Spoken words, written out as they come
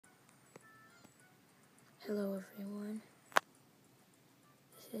Hello everyone,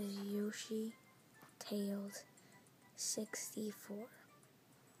 this is Yoshi Tales 64.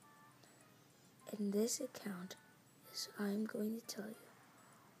 In this account, I'm going to tell you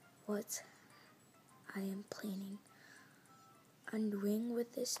what I am planning on doing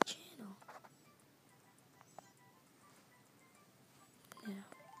with this channel. Now,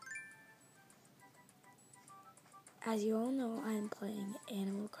 as you all know, I am playing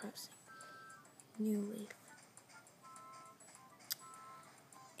Animal Crossing New Leaf.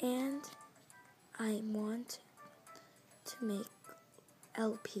 And I want to make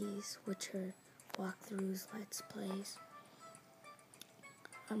LPs, which are walkthroughs, let's plays,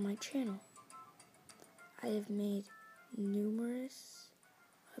 on my channel. I have made numerous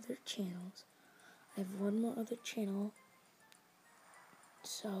other channels. I have one more other channel,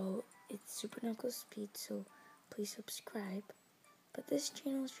 so it's Super Knuckles Speed, so please subscribe. But this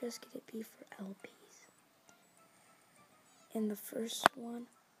channel is just going to be for LPs. And the first one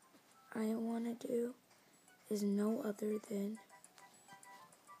I want to do is no other than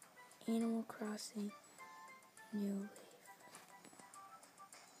Animal Crossing New Leaf.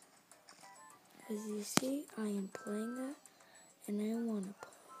 As you see, I am playing that, and I want to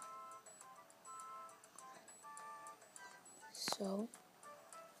play. So,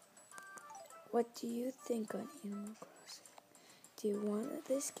 what do you think on Animal Crossing? Do you want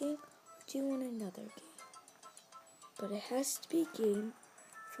this game, or do you want another game? But it has to be a game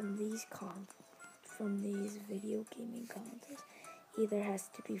from these video gaming consoles. Either has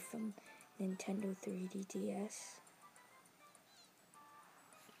to be from Nintendo 3DS,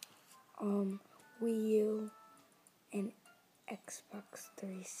 Wii U, and Xbox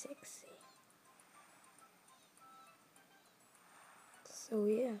 360. So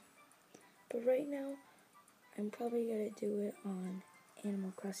yeah, but right now, I'm probably gonna do it on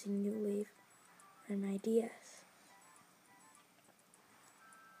Animal Crossing New Leaf on my DS.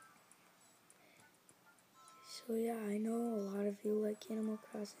 So yeah, I know a lot of you like Animal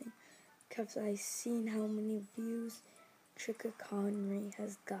Crossing because I've seen how many views Tricka Conry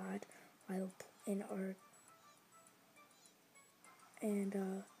has got while in art, and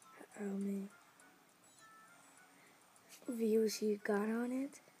how many views he got on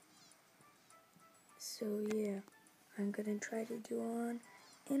it. So yeah, I'm gonna try to do on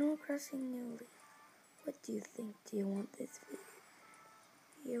Animal Crossing New Leaf. What do you think? Do you want this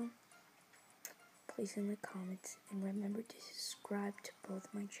video? Please in the comments, and remember to subscribe to both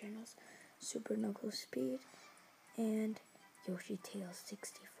my channels, Super Knuckles Speed and Yoshi Tales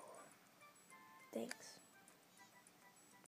 64. Thanks.